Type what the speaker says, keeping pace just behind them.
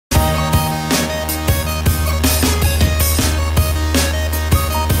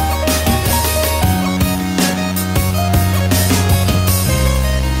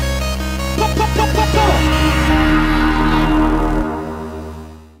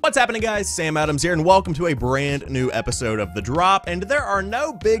What's happening, guys? Sam Adams here, and welcome to a brand new episode of The Drop. And there are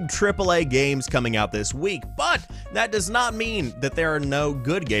no big AAA games coming out this week, but that does not mean that there are no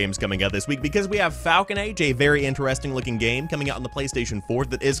good games coming out this week, because we have Falcon Age, a very interesting looking game coming out on the PlayStation 4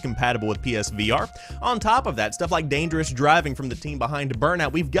 that is compatible with PSVR. On top of that, stuff like Dangerous Driving from the team behind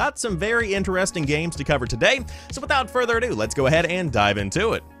Burnout. We've got some very interesting games to cover today, so without further ado, let's go ahead and dive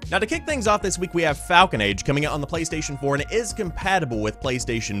into it. Now, to kick things off this week, we have Falcon Age coming out on the PlayStation 4, and it is compatible with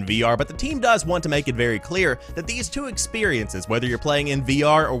PlayStation VR, but the team does want to make it very clear that these two experiences, whether you're playing in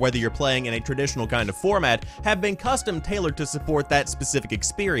VR or whether you're playing in a traditional kind of format, have been custom tailored to support that specific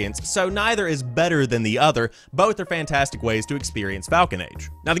experience, so neither is better than the other. Both are fantastic ways to experience Falcon Age.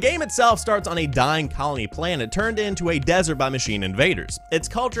 Now, the game itself starts on a dying colony planet turned into a desert by machine invaders. Its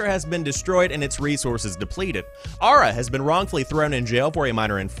culture has been destroyed and its resources depleted. Ara has been wrongfully thrown in jail for a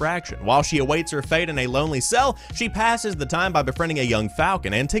minor infraction. While she awaits her fate in a lonely cell, she passes the time by befriending a young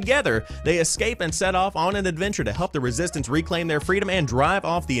falcon, and together they escape and set off on an adventure to help the resistance reclaim their freedom and drive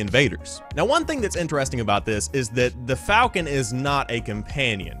off the invaders. Now, one thing that's interesting about this is that the falcon is not a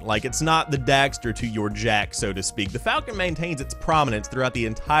companion. Like, it's not the Daxter to your Jack, so to speak. The falcon maintains its prominence throughout the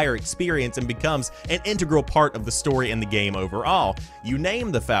entire experience and becomes an integral part of the story and the game overall. You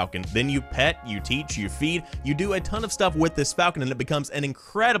name the falcon, then you pet, you teach, you feed, you do a ton of stuff with this falcon, and it becomes an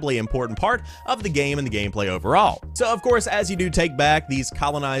incredibly important part of the game and the gameplay overall. So, of course, as you do take back these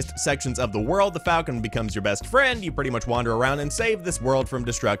colonized sections of the world, the falcon becomes your best friend. You pretty much wander around and save this world from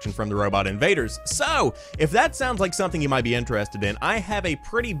destruction from the robot invaders. So, if that sounds like something you might be interested in, I have a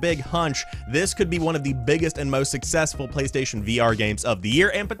pretty big hunch this could be one of the biggest and most successful PlayStation VR games of the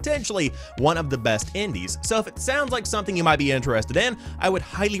year, and potentially one of the best indies. So if it sounds like something you might be interested in, I would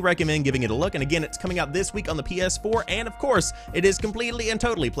highly recommend giving it a look. And again, it's coming out this week on the PS4, and of course, it is completely and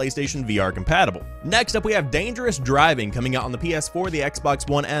totally PlayStation VR compatible. Next up, we have Dangerous Driving coming out on the PS4, the Xbox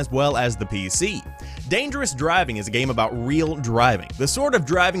One, as well as the PC. Dangerous Driving is a game about real driving. The sort of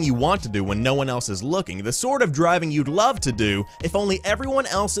driving you want to do when no one else is looking. The sort of driving you'd love to do if only everyone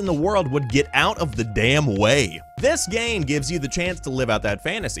else in the world would get out of the damn way. This game gives you the chance to live out that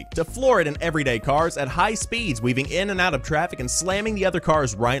fantasy, to floor it in everyday cars at high speeds, weaving in and out of traffic and slamming the other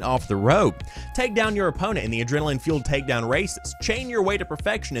cars right off the road. Take down your opponent in the adrenaline-fueled takedown races, chain your way to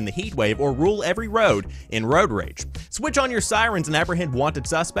perfection in the heat wave, or rule every road in road rage. Switch on your sirens and apprehend wanted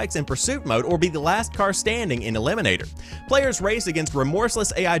suspects in pursuit mode, or be the last car standing in Eliminator. Players race against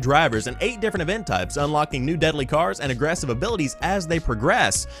remorseless AI drivers in 8 different event types, unlocking new deadly cars and aggressive abilities as they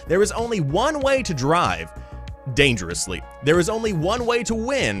progress. There is only one way to drive: dangerously. There is only one way to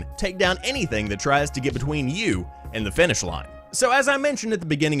win: take down anything that tries to get between you and the finish line. So, as I mentioned at the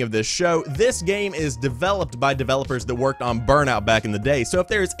beginning of this show, this game is developed by developers that worked on Burnout back in the day. So if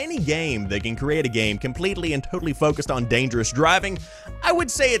there is any game that can create a game completely and totally focused on dangerous driving, I would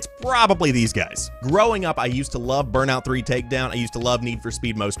say it's probably these guys. Growing up, I used to love Burnout 3 Takedown, I used to love Need for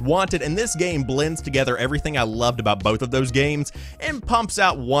Speed Most Wanted, and this game blends together everything I loved about both of those games and pumps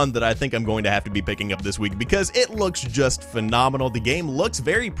out one that I think I'm going to have to be picking up this week because it looks just phenomenal. The game looks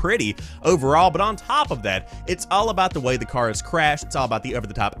very pretty overall, but on top of that, it's all about the way the car is crashed. It's all about the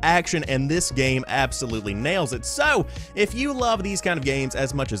over-the-top action, and this game absolutely nails it. So if you love these kind of games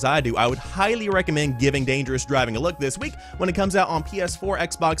as much as I do, I would highly recommend giving Dangerous Driving a look this week when it comes out on PS4,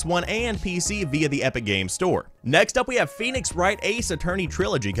 Xbox One, and PC via the Epic Games Store. Next up, we have Phoenix Wright Ace Attorney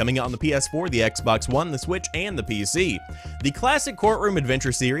Trilogy coming out on the PS4, the Xbox One, the Switch, and the PC. The classic courtroom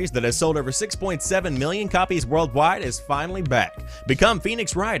adventure series that has sold over 6.7 million copies worldwide is finally back. Become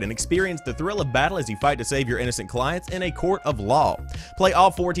Phoenix Wright and experience the thrill of battle as you fight to save your innocent clients in a court of law. Play all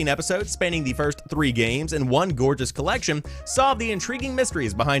 14 episodes spanning the first 3 games in one gorgeous collection, solve the intriguing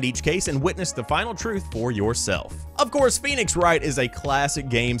mysteries behind each case, and witness the final truth for yourself. Of course, Phoenix Wright is a classic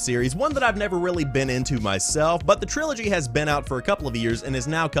game series, one that I've never really been into myself, but the trilogy has been out for a couple of years and is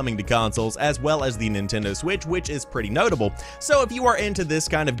now coming to consoles as well as the Nintendo Switch, which is pretty notable. So if you are into this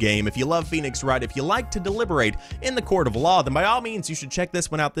kind of game, if you love Phoenix Wright, if you like to deliberate in the court of law, then by all means you should check this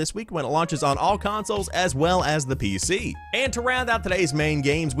one out this week when it launches on all consoles as well as the PC. And to round out today's main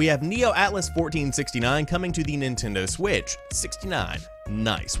games, we have Neo Atlas 1469 coming to the Nintendo Switch. 69.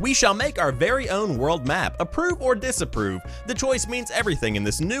 Nice. We shall make our very own world map. Approve or disapprove, the choice means everything in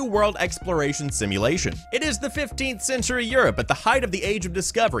this new world exploration simulation. It is the 15th century Europe at the height of the Age of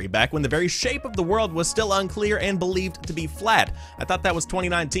Discovery, back when the very shape of the world was still unclear and believed to be flat. I thought that was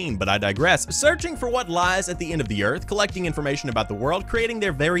 2019, but I digress. Searching for what lies at the end of the earth, collecting information about the world, creating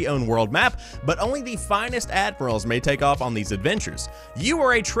their very own world map, but only the finest admirals may take off on these adventures. You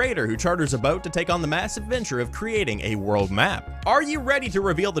are a trader who charters a boat to take on the massive venture of creating a world map. Are you ready ready to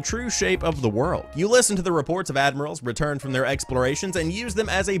reveal the true shape of the world. You listen to the reports of admirals returned from their explorations and use them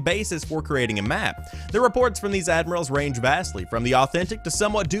as a basis for creating a map. The reports from these admirals range vastly, from the authentic to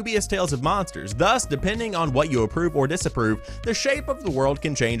somewhat dubious tales of monsters. Thus, depending on what you approve or disapprove, the shape of the world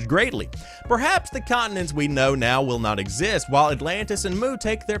can change greatly. Perhaps the continents we know now will not exist, while Atlantis and Mu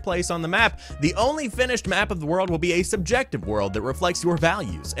take their place on the map. The only finished map of the world will be a subjective world that reflects your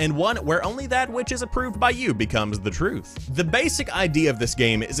values, and one where only that which is approved by you becomes the truth. The basic idea of this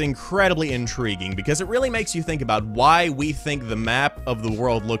game is incredibly intriguing because it really makes you think about why we think the map of the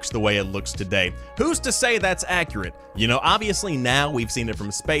world looks the way it looks today. Who's to say that's accurate? You know, obviously now we've seen it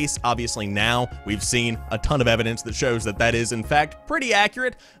from space, obviously now we've seen a ton of evidence that shows that that is in fact pretty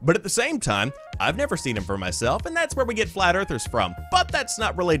accurate, but at the same time, I've never seen them for myself, and that's where we get flat earthers from, but that's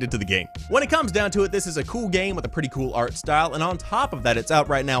not related to the game. When it comes down to it, this is a cool game with a pretty cool art style, and on top of that, it's out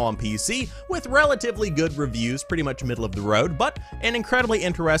right now on PC with relatively good reviews, pretty much middle of the road, but an incredibly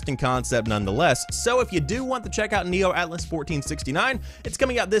interesting concept nonetheless. So if you do want to check out Neo Atlas 1469, it's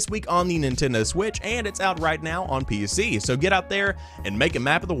coming out this week on the Nintendo Switch, and it's out right now on PC. So get out there and make a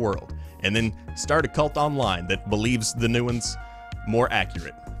map of the world, and then start a cult online that believes the new one's more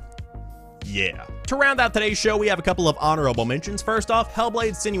accurate. Yeah. To round out today's show, we have a couple of honorable mentions. First off,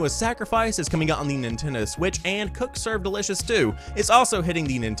 Hellblade: Senua's Sacrifice is coming out on the Nintendo Switch, and Cook Serve Delicious 2 is also hitting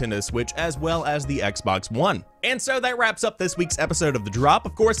the Nintendo Switch as well as the Xbox One. And so that wraps up this week's episode of The Drop.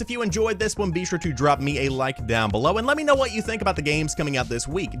 Of course, if you enjoyed this one, be sure to drop me a like down below and let me know what you think about the games coming out this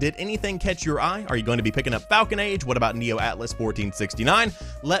week. Did anything catch your eye? Are you going to be picking up Falcon Age? What about Neo Atlas 1469?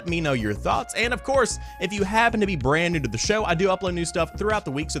 Let me know your thoughts. And of course, if you happen to be brand new to the show, I do upload new stuff throughout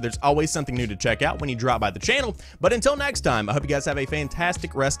the week, so there's always something new to check out when you drop by the channel. But until next time, I hope you guys have a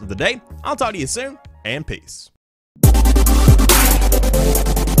fantastic rest of the day. I'll talk to you soon, and peace.